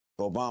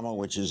Obama,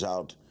 which is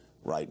out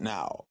right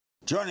now.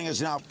 Joining us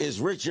now is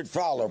Richard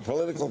Fowler,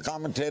 political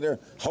commentator,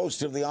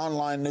 host of the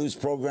online news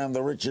program,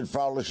 The Richard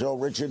Fowler Show.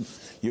 Richard,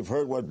 you've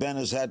heard what Ben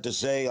has had to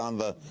say on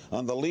the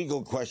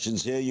legal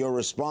questions here. Your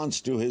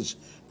response to his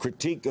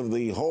critique of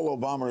the whole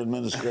Obama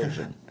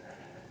administration.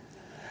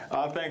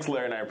 Thanks,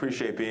 Larry, and I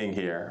appreciate being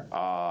here.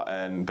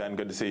 And Ben,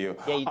 good to see you.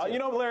 Yeah, you too. You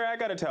know, Larry, I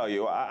got to tell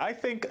you, I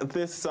think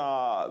this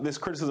this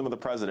criticism of the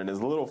president is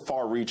a little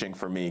far-reaching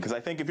for me, because I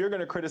think if you're going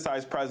to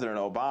criticize President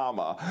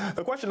Obama,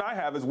 the question I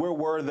have is, where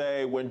were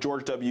they when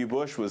George W.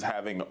 Bush was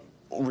having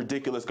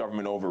ridiculous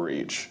government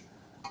overreach?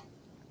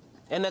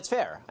 And that's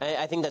fair.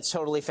 I think that's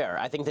totally fair.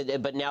 I think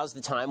that, but now's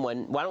the time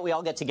when, why don't we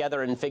all get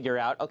together and figure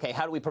out, okay,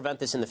 how do we prevent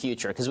this in the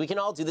future? Because we can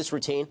all do this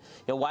routine.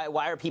 You know,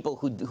 why are people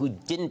who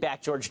didn't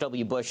back George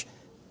W. Bush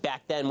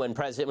back then when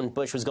President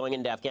Bush was going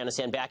into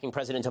Afghanistan, backing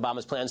President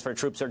Obama's plans for a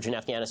troop surge in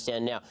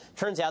Afghanistan now?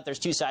 Turns out there's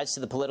two sides to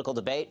the political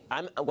debate.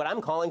 What I'm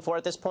calling for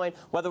at this point,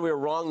 whether we were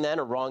wrong then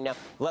or wrong now,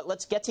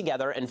 let's get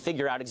together and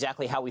figure out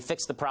exactly how we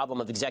fix the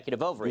problem of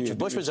executive overreach. If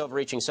Bush was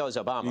overreaching, so is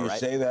Obama,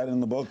 right? You say that in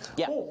the book?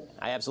 Yeah,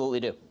 I absolutely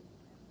do.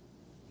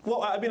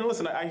 Well, I mean,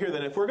 listen, I hear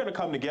that if we're going to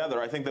come together,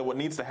 I think that what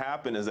needs to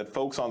happen is that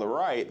folks on the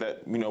right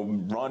that, you know,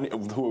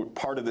 who are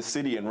part of the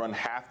city and run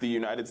half the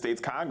United States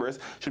Congress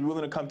should be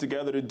willing to come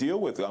together to deal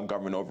with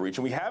government overreach.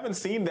 And we haven't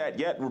seen that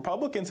yet.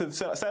 Republicans have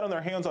sat on their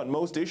hands on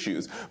most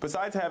issues.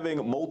 Besides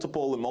having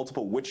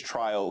multiple witch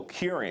trial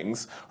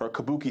hearings, or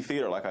kabuki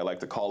theater, like I like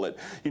to call it,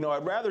 you know,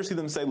 I'd rather see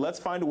them say, let's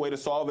find a way to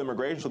solve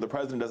immigration so the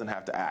president doesn't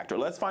have to act. Or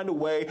let's find a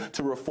way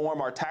to reform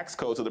our tax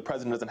code so the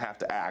president doesn't have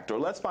to act. Or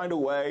let's find a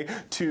way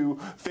to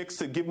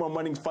give more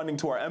money funding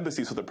to our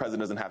embassy so the president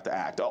doesn't have to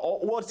act.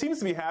 What seems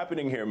to be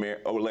happening here,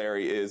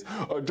 Larry, is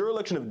a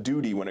dereliction of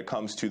duty when it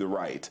comes to the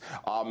right.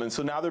 And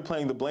so now they're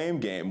playing the blame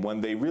game when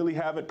they really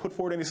haven't put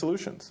forward any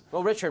solutions.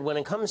 Well, Richard, when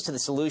it comes to the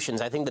solutions,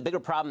 I think the bigger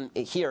problem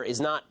here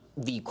is not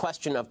the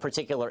question of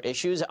particular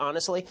issues,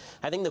 honestly.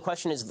 I think the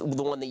question is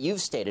the one that you've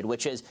stated,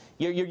 which is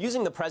you're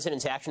using the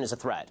president's action as a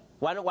threat.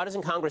 Why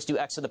doesn't Congress do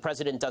X so the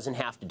president doesn't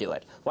have to do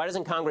it? Why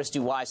doesn't Congress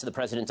do Y so the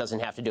president doesn't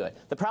have to do it?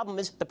 The problem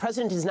is the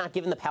president is not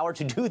given the power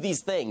to do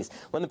these things.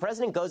 When the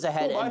president goes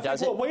ahead and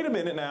does it... Well, wait a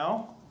minute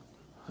now.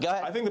 Go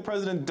ahead. I think the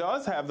president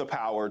does have the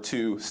power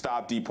to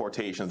stop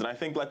deportations, and I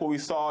think, like what we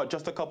saw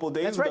just a couple of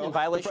days ago, in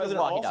violation the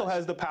president of law, also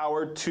has the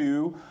power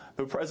to.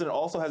 The president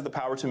also has the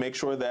power to make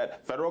sure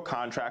that federal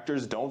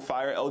contractors don't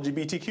fire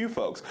LGBTQ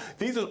folks.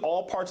 These are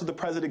all parts of the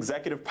president's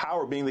executive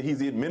power, being that he's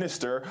the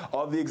administrator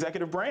of the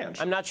executive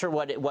branch. I'm not sure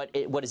what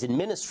is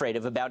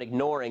administrative about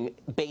ignoring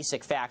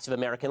basic facts of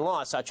American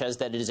law, such as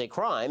that it is a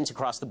crime to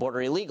cross the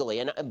border illegally.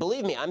 And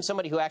believe me, I'm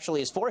somebody who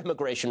actually is for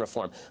immigration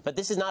reform. But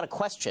this is not a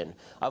question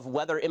of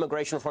whether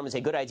immigration reform is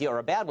a good idea or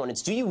a bad one.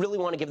 It's, do you really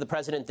want to give the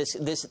president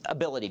this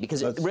ability?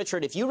 Because,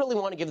 Richard, if you really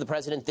want to give the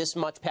president this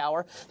much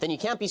power, then you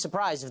can't be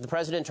surprised if the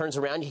president turns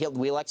around,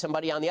 we elect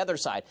somebody on the other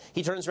side.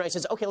 He turns around and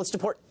says, okay, let's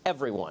deport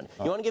everyone.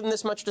 You want to give him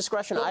this much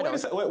discretion? Well, I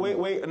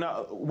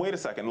don't. Wait a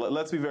second.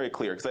 Let's be very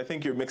clear, because I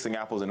think you're mixing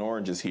apples and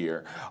oranges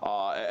here.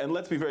 And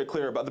let's be very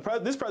clear about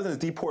this president has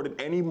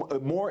deported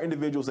more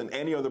individuals than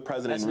any other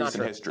president in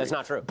recent history. That's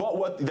not true.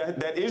 But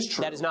that is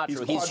true. That is not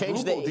true. He's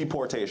changed the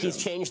deportations.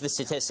 He's changed the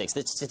statistics.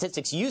 The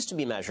statistics used to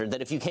be measured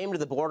that if you came to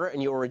the border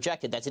and you were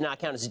rejected, that did not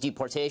count as a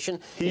deportation.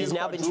 It has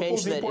now been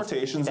changed that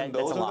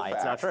that's a lie.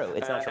 It's not true.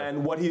 It's not true.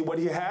 And what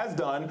he has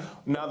done,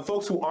 now the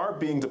folks who aren't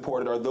being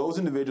deported are those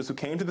individuals who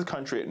came to this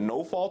country at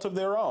no fault of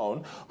their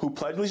own, who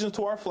pledge allegiance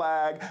to our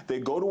flag, they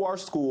go to our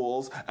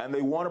schools, and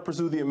they want to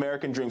pursue the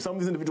American dream. Some of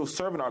these individuals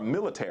serve in our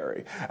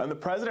military. And the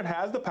president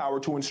has the power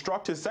to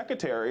instruct his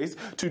secretaries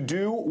to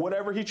do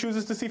whatever he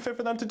chooses to see fit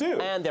for them to do.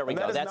 And there we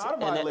go. That is not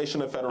a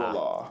violation of federal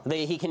law.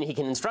 He can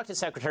instruct his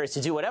secretaries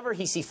to do whatever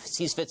he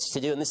sees fit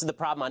to do, and this is the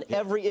problem on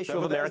every issue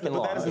of American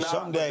law.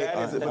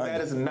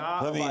 That is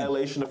not a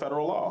violation of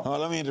federal law.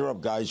 Let me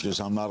interrupt, guys, because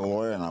I'm not a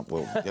lawyer, and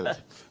we'll get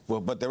it. Well,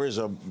 but there is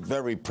a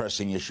very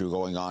pressing issue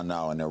going on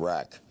now in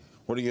Iraq.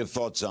 What are your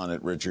thoughts on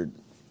it, Richard?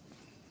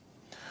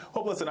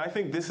 Well, listen, I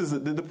think this is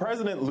the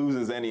president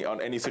loses on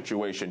any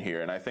situation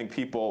here, and I think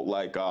people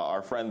like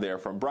our friend there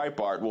from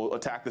Breitbart will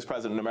attack this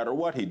president no matter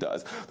what he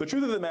does. The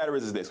truth of the matter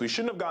is this: we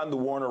shouldn't have gotten the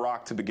war in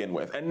Iraq to begin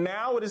with, and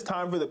now it is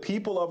time for the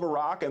people of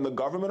Iraq and the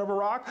government of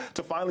Iraq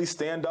to finally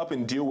stand up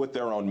and deal with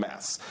their own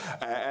mess.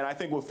 And I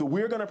think if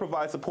we're going to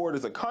provide support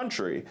as a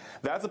country,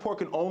 that support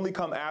can only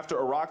come after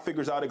Iraq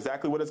figures out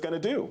exactly what it's going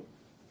to do.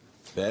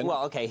 Ben?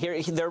 Well, okay,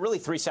 there are really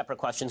three separate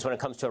questions when it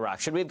comes to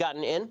Iraq. Should we have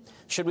gotten in?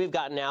 Should we have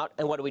gotten out?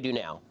 And what do we do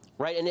now?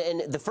 Right,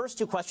 and the first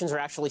two questions are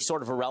actually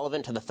sort of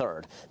irrelevant to the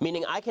third.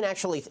 Meaning, I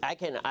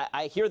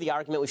hear the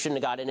argument we shouldn't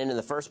have gotten in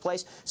the first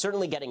place.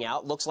 Certainly, getting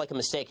out looks like a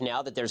mistake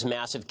now that there's a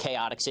massive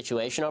chaotic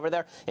situation over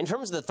there. In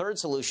terms of the third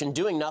solution,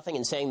 doing nothing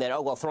and saying that,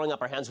 oh well, throwing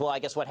up our hands, well, I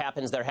guess what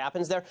happens there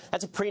happens there.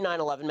 That's a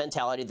pre-9/11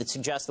 mentality that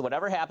suggests that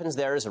whatever happens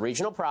there is a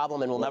regional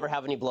problem and we'll never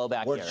have any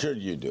blowback here. What should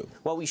you do?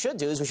 What we should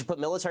do is we should put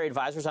military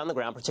advisors on the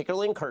ground,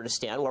 particularly in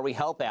Kurdistan, where we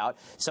help out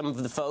some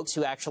of the folks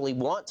who actually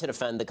want to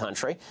defend the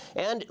country.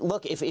 And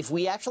look, if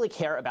we actually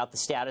care about the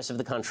status of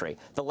the country.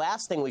 The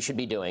last thing we should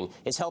be doing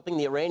is helping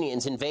the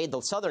Iranians invade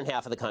the southern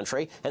half of the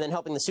country and then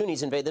helping the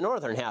Sunnis invade the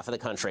northern half of the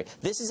country.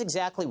 This is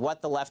exactly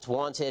what the left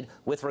wanted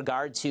with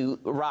regard to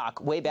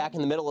Iraq way back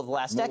in the middle of the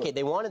last decade.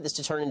 They wanted this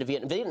to turn into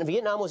Vietnam.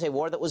 Vietnam was a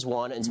war that was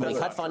won until we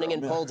cut funding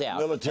and pulled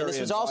out. And this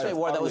was also a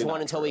war that was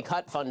won until we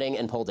cut funding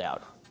and pulled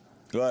out.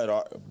 Go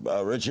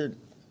ahead, Richard.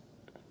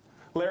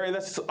 Larry,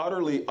 that's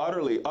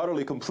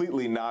utterly,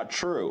 completely not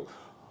true.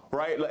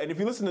 Right? And if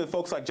you listen to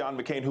folks like John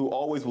McCain, who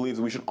always believes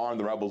we should arm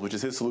the rebels, which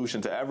is his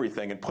solution to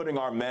everything, and putting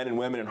our men and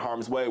women in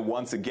harm's way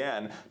once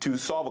again to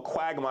solve a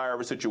quagmire of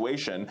a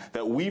situation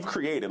that we've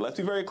created. Let's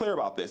be very clear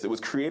about this. It was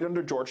created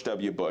under George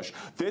W. Bush.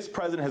 This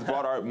president has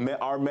brought our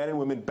men and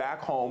women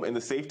back home in the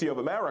safety of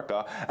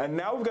America, and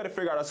now we've got to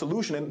figure out a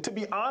solution. And to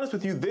be honest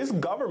with you, this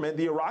government,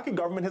 the Iraqi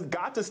government, has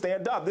got to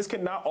stand up. This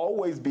cannot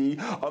always be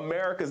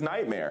America's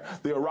nightmare.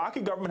 The Iraqi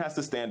government has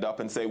to stand up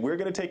and say, we're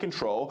going to take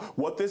control.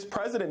 What the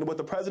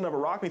president of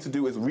Iraq needs to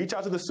do is reach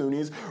out to the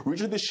Sunnis, reach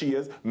out to the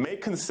Shias,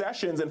 make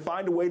concessions, and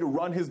find a way to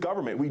run his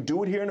government. We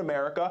do it here in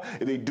America.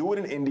 They do it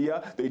in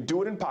India. They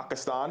do it in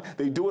Pakistan.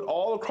 They do it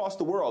all across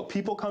the world.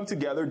 People come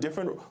together,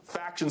 different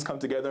factions come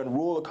together and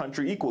rule a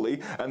country equally.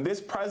 And this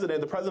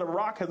president, the president of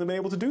Iraq, hasn't been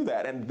able to do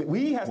that. And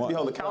he has to be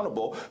held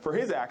accountable for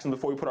his actions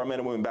before we put our men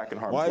and women back in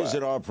harm's way. Why is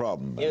it our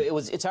problem?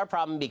 It's our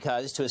problem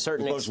because, to a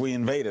certain extent, because we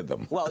invaded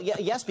them. Well,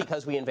 yes,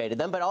 because we invaded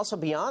them, but also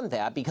beyond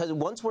that, because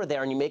once we're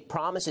there and you make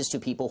promises to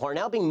people who are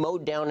now being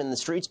mowed down in the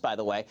streets, by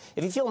the way,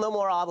 if you feel no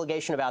moral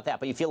obligation about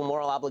that, but you feel a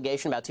moral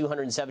obligation about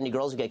 270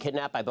 girls who get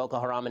kidnapped by Boko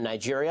Haram in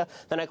Nigeria,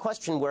 then I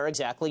question where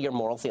exactly your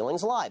moral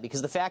feelings lie.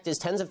 Because the fact is,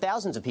 tens of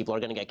thousands of people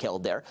are going to get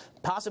killed there.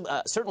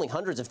 Certainly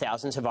hundreds of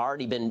thousands have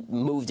already been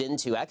moved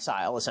into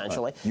exile,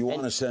 essentially. You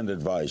want to send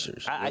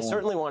advisors. I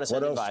certainly want to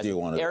send advisors. What else do you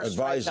want?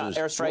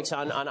 Airstrikes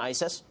on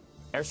ISIS.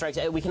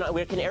 Airstrikes. We can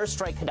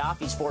airstrike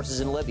Gaddafi's forces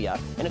in Libya,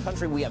 in a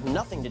country we have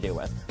nothing to do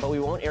with, but we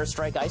won't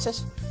airstrike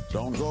ISIS?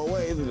 Don't go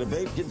away. The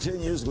debate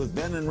continues with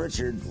Ben and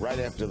Richard right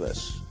after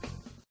this.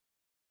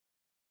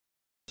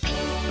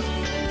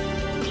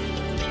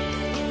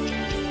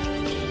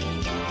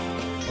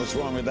 What's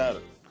wrong with that,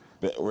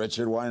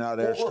 Richard? Why not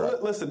airstrike? Well,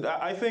 listen,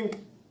 I think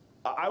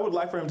I would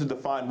like for him to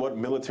define what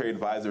military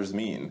advisors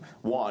mean.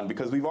 One,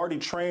 because we've already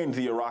trained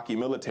the Iraqi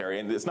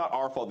military, and it's not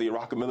our fault the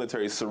Iraqi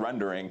military is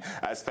surrendering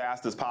as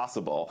fast as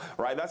possible,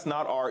 right? That's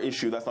not our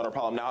issue. That's not our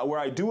problem. Now,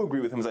 where I do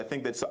agree with him is I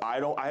think that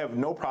I have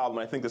no problem,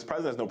 and I think this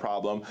president has no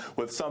problem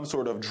with some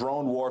sort of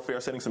drone warfare,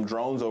 sending some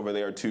drones over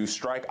there to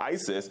strike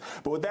ISIS.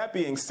 But with that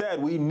being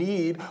said, we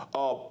need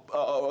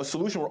a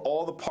solution where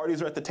all the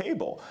parties are at the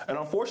table. And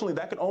unfortunately,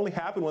 that can only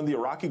happen when the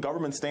Iraqi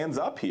government stands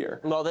up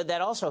here. Well,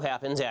 that also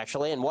happens,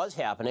 actually, and was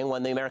happening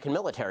when the American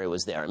military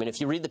was there. I mean,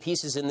 if you read the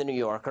pieces in the New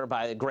Yorker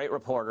by a great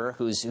reporter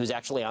who's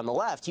actually on the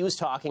left, he was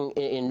talking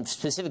in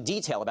specific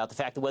detail about the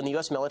fact that when the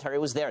U.S. military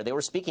was there, they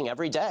were speaking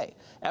every day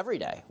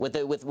with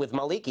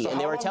Maliki, so and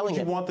they were telling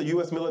him. How long would you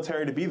want the U.S.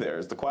 military to be there?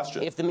 Is the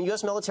question. If the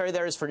U.S. military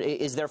there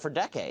is there for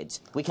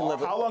decades, we can live.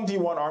 How long do you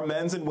want our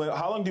men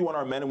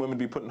and women to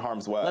be put in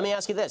harm's way? Let me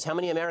ask you this: how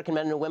many American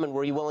men and women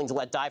were you willing to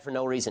let die for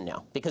no reason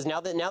now? Because now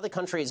the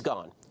country is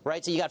gone,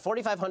 right? So you got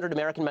 4,500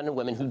 American men and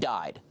women who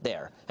died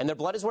there, and their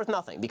blood is worth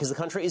nothing because the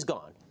country is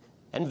gone.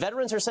 And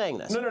veterans are saying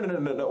this. No.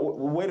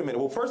 Wait a minute.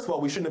 Well, first of all,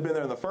 we shouldn't have been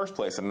there in the first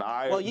place. And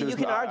you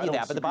can argue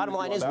that, but the bottom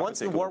line is, once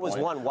the war was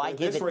won, why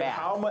give it back?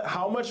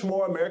 How much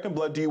more American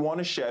blood do you want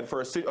to shed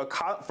for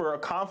a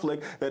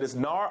conflict that is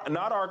not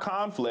our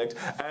conflict,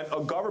 and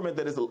a government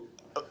that is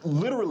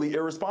literally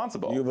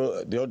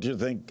irresponsible? Don't you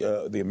think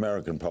the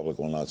American public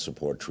will not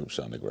support troops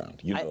on the ground?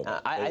 You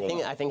know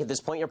I think at this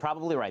point you're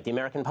probably right. The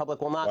American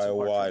public will not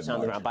support troops on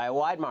the ground by a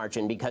wide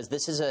margin, because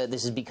this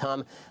has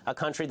become a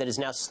country that has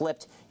now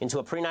slipped into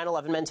a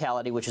pre-9/11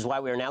 mentality, which is why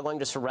we are now going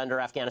to surrender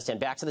Afghanistan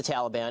back to the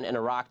Taliban and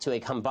Iraq to a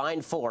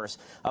combined force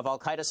of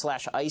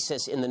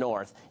Al-Qaeda/ISIS in the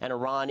north and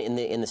Iran in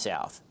the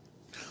south.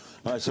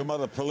 All right, some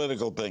other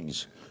political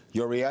things.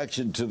 Your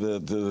reaction to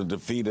the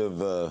defeat of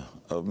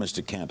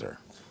Mr. Cantor?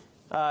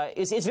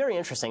 It's very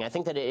interesting. I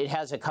think that it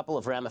has a couple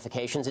of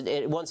ramifications.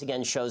 It once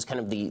again shows kind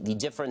of the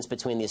difference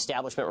between the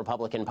establishment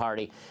Republican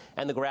Party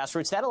and the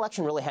grassroots. That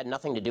election really had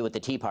nothing to do with the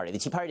Tea Party. The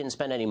Tea Party didn't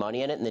spend any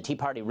money in it, and the Tea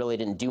Party really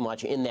didn't do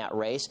much in that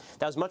race.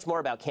 That was much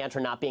more about Cantor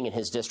not being in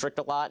his district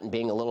a lot and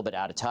being a little bit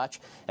out of touch.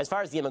 As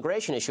far as the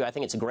immigration issue, I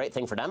think it's a great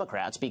thing for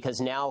Democrats,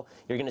 because now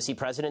you're going to see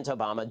President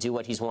Obama do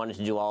what he's wanted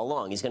to do all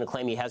along. He's going to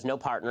claim he has no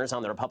partners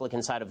on the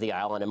Republican side of the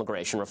aisle on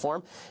immigration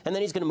reform, and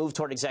then he's going to move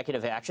toward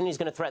executive action. He's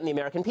going to threaten the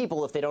American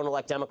people if they don't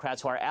elect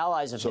Democrats who are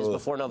allies of his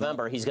before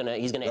November. He's going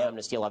to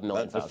amnesty 11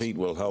 million votes. That defeat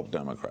will help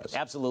Democrats.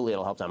 Absolutely,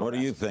 it'll help Democrats. What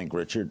do you think,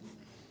 Richard?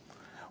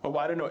 Well,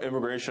 I didn't know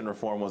immigration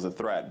reform was a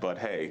threat, but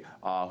hey,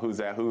 who's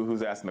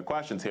asking the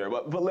questions here?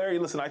 But Larry,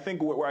 listen, I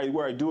think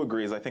where I do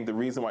agree is I think the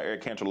reason why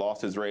Eric Cantor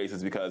lost his race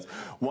is because,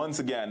 once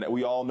again,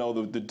 we all know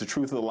the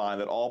truth of the line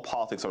that all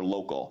politics are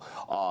local.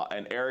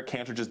 And Eric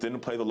Cantor just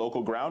didn't play the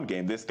local ground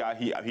game. This guy,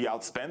 he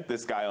outspent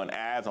this guy on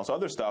ads and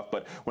other stuff,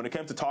 but when it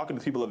came to talking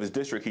to people of his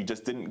district, he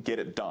just didn't get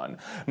it done.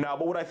 Now,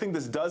 but what I think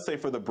this does say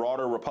for the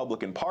broader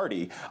Republican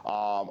Party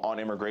on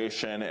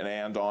immigration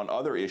and on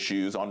other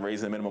issues, on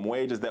raising the minimum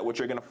wage, is that what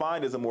you're going to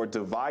find is a more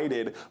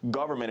divided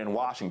government in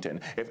Washington.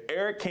 If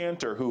Eric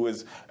Cantor, who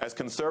is as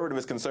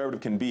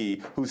conservative can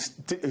be,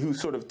 who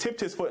sort of tipped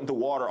his foot into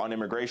water on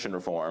immigration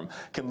reform,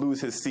 can lose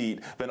his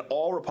seat, then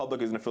all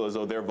Republicans are going to feel as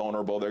though they're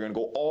vulnerable. They're going to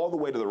go all the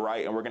way to the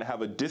right, and we're going to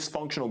have a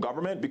dysfunctional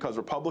government because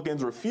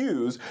Republicans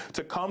refuse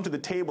to come to the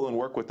table and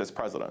work with this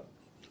president.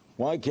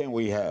 Why can't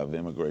we have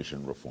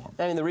immigration reform?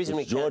 I mean, the reason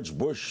we can't. George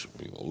Bush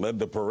led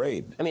the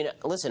parade. I mean,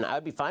 listen, I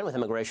would be fine with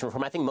immigration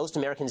reform. I think most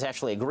Americans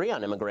actually agree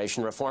on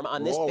immigration reform.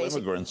 On this basic,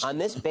 immigrants.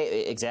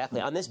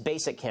 Exactly, on this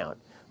basic count.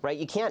 Right,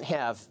 you can't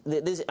have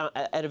this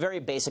at a very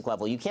basic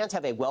level. You can't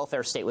have a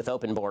welfare state with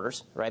open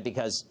borders, right?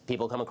 Because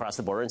people come across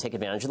the border and take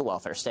advantage of the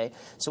welfare state.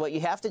 So what you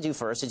have to do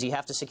first is you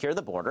have to secure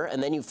the border,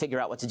 and then you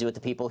figure out what to do with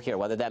the people here,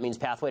 whether that means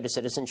pathway to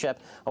citizenship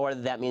or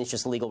whether that means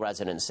just legal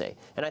residency.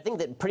 And I think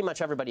that pretty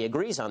much everybody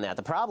agrees on that.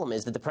 The problem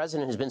is that the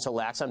president has been so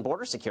lax on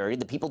border security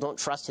that people don't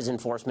trust his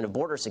enforcement of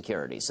border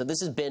security. So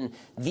this has been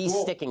the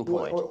sticking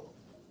point.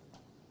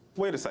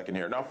 Wait a second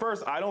here. Now,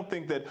 first, I don't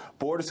think that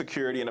border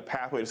security and a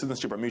pathway to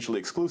citizenship are mutually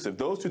exclusive.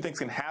 Those two things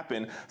can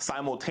happen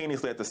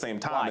simultaneously at the same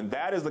time, and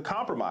that is the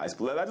compromise.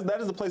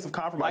 That is the place of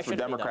compromise for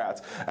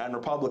Democrats and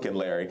Republicans,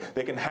 Larry.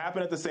 They can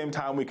happen at the same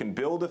time. We can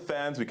build a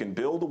fence, we can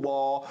build a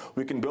wall,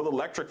 we can build an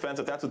electric fence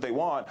if that's what they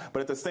want, but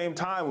at the same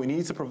time, we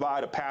need to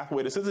provide a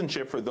pathway to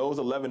citizenship for those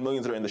 11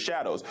 million that are in the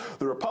shadows.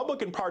 The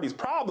Republican Party's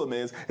problem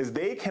is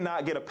they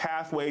cannot get a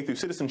pathway through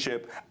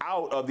citizenship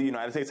out of the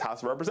United States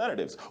House of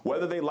Representatives,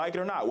 whether they like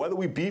it or not, whether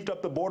we beefed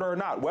up the border or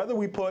not, whether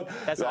we put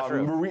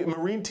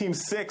Marine Team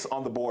 6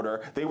 on the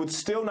border, they would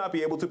still not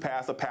be able to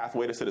pass a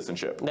pathway to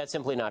citizenship. That's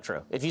simply not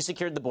true. If you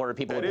secured the border,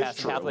 people would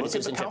pass a pathway to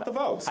citizenship. Count the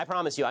votes. I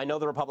promise you, I know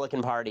the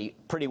Republican Party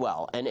pretty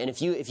well, and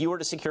if you were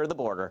to secure the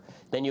border,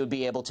 then you would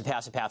be able to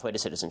pass a pathway to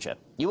citizenship.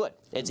 You would.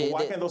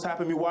 Why can't those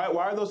happen? Why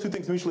are those two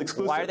things mutually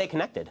exclusive? Why are they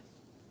connected?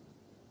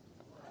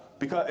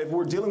 Because if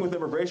we're dealing with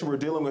immigration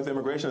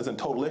as a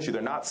total issue.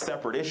 They're not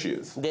separate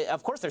issues.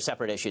 Of course they're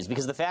separate issues,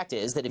 because the fact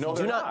is that if you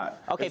do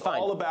not. Okay, it's fine.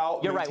 It's all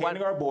about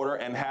maintaining our border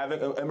and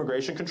having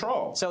immigration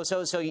control. So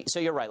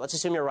you're right. Let's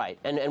assume you're right,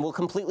 and we'll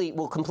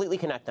completely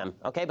connect them.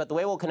 Okay, but the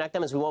way we'll connect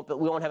them is we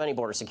won't have any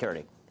border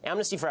security.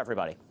 Amnesty for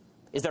everybody.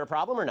 Is there a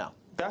problem or no?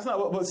 That's not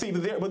what. But see,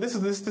 but this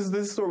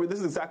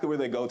is exactly where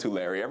they go to,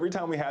 Larry. Every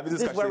time we have these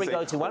discussions, this is where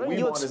we go to. Why don't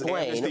you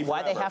explain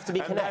why they have to be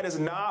connected? That is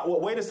not.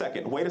 Well, wait a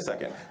second.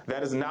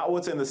 That is not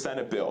what's in the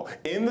Senate bill.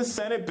 In the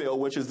Senate bill,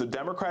 which is the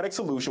Democratic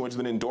solution, which has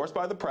been endorsed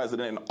by the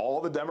president and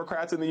all the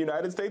Democrats in the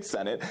United States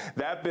Senate,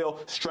 that bill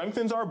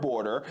strengthens our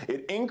border.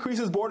 It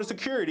increases border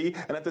security,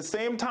 and at the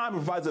same time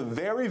provides a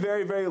very,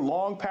 very, very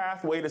long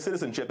pathway to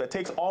citizenship that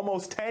takes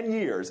almost 10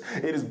 years.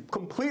 It is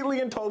completely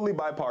and totally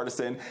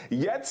bipartisan.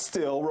 Yet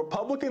still,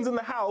 Republicans in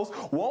the House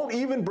won't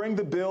even bring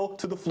the bill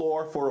to the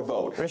floor for a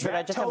vote. Richard,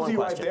 that tells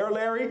you right there,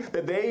 Larry,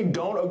 that they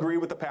don't agree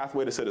with the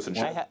pathway to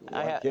citizenship.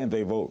 Why can't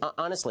they vote?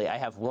 Honestly, I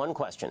have one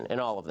question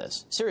in all of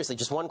this. Seriously,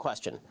 just one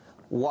question.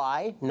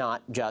 Why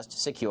not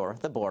just secure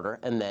the border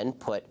and then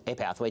put a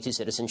pathway to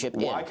citizenship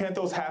in? Why can't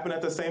those happen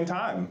at the same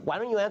time? Why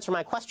don't you answer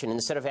my question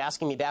instead of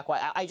asking me back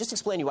why? I just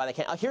explained to you why they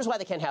can't. Here's why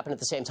they can't happen at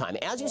the same time.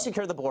 As you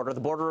secure the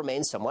border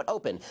remains somewhat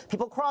open.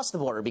 People cross the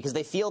border because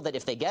they feel that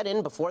if they get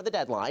in before the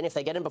deadline, if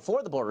they get in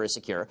before the border is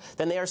secure,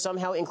 then they are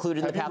somehow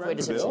included in the pathway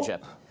to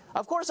citizenship.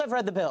 Of course I've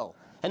read the bill.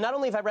 And not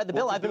only have I read the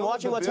bill, I've been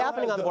watching what's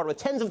happening on the border with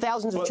tens of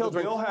thousands of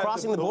children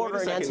crossing the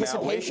border in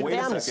anticipation of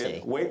amnesty.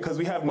 Wait, because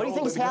we have what do you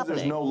think is happening?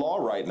 There's no law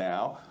right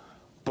now.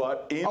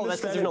 But in the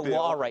Senate no bill,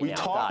 law right we now.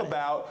 talk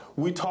about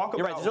You're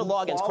right. There's no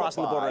law against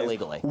crossing the border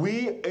illegally.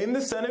 In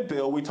the Senate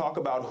bill, we talk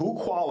about who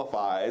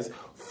qualifies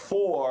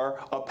for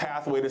a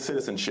pathway to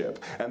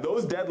citizenship, and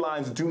those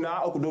deadlines do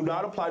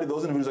not apply to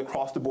those individuals that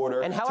cross the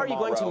border. And how are you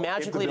going to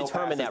magically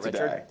determine that, Richard?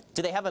 Today.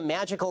 Do they have a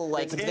magical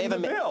It's in the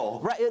bill.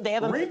 Right, they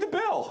have Read the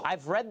bill.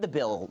 I've read the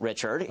bill,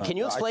 Richard. Can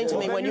you explain to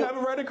me when you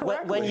haven't read it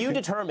correctly? when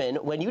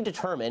you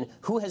determine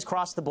who has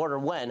crossed the border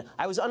when?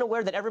 I was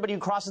unaware that everybody who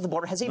crosses the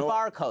border has a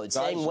barcode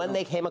saying when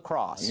they came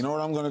across. You know what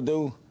I'm going to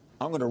do?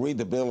 I'm going to read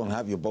the bill and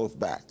have you both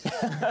back.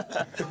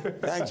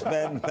 Thanks,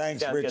 Ben.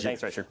 Thanks, Richard. Good.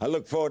 Thanks, Richard. I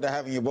look forward to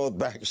having you both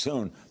back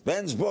soon.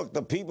 Ben's book,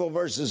 The People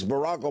versus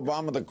Barack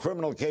Obama, the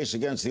criminal case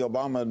against the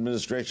Obama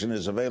administration,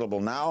 is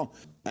available now.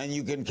 And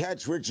you can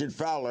catch Richard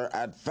Fowler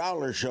at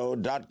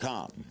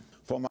fowlershow.com.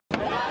 For my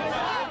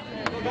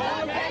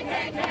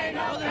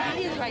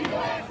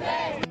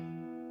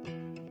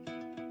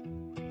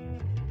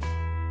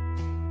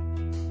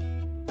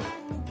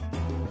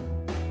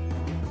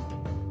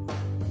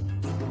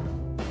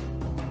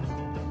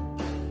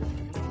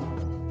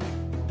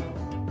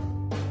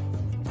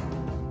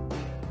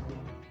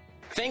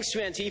Thanks to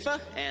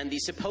Antifa and the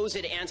supposed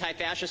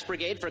anti-fascist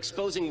brigade for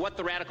exposing what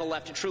the radical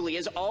left truly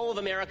is, all of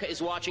America is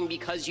watching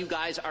because you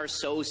guys are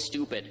so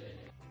stupid.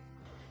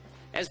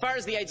 As far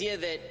as the idea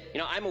that,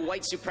 I'm a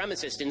white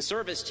supremacist in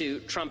service to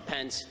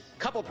Trump-Pence, a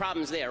couple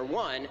problems there.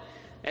 One,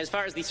 as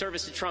far as the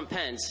service to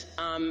Trump-Pence,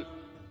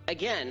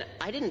 again,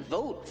 I didn't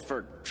vote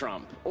for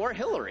Trump or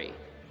Hillary.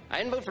 I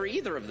didn't vote for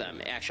either of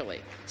them,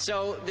 actually.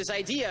 So this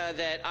idea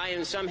that I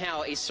am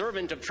somehow a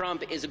servant of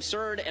Trump is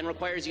absurd and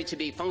requires you to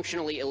be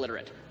functionally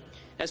illiterate.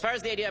 As far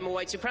as the idea I'm a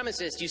white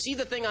supremacist, you see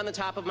the thing on the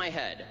top of my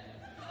head,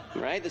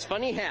 right? This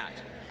funny hat.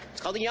 It's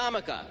called a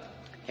yarmulke.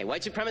 Hey,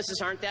 white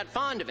supremacists aren't that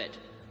fond of it,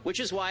 which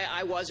is why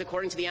I was,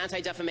 according to the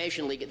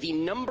Anti-Defamation League, the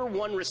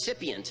 #1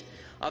 recipient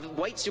of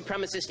white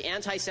supremacist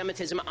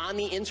anti-Semitism on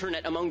the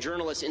internet among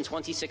journalists in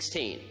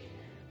 2016.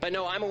 But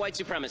no, I'm a white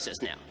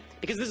supremacist now.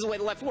 Because this is the way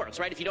the left works,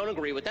 right? If you don't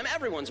agree with them,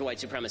 everyone's a white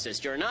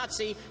supremacist. You're a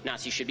Nazi,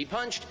 Nazis should be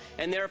punched,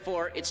 and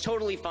therefore it's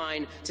totally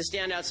fine to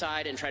stand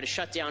outside and try to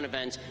shut down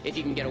events if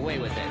you can get away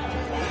with it.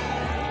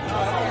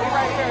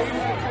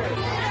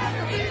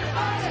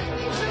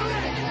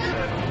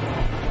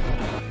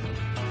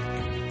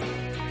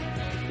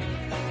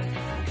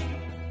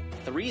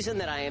 The reason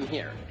that I am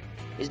here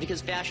is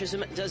because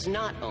fascism does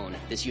not own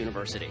this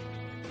university.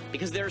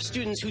 Because there are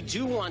students who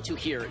do want to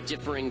hear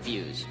differing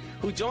views,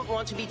 who don't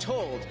want to be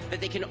told that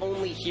they can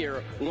only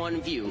hear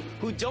one view,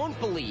 who don't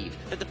believe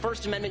that the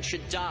First Amendment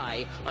should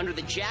die under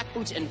the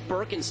jackboots and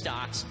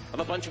Birkenstocks of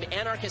a bunch of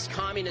anarchist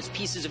communist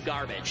pieces of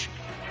garbage.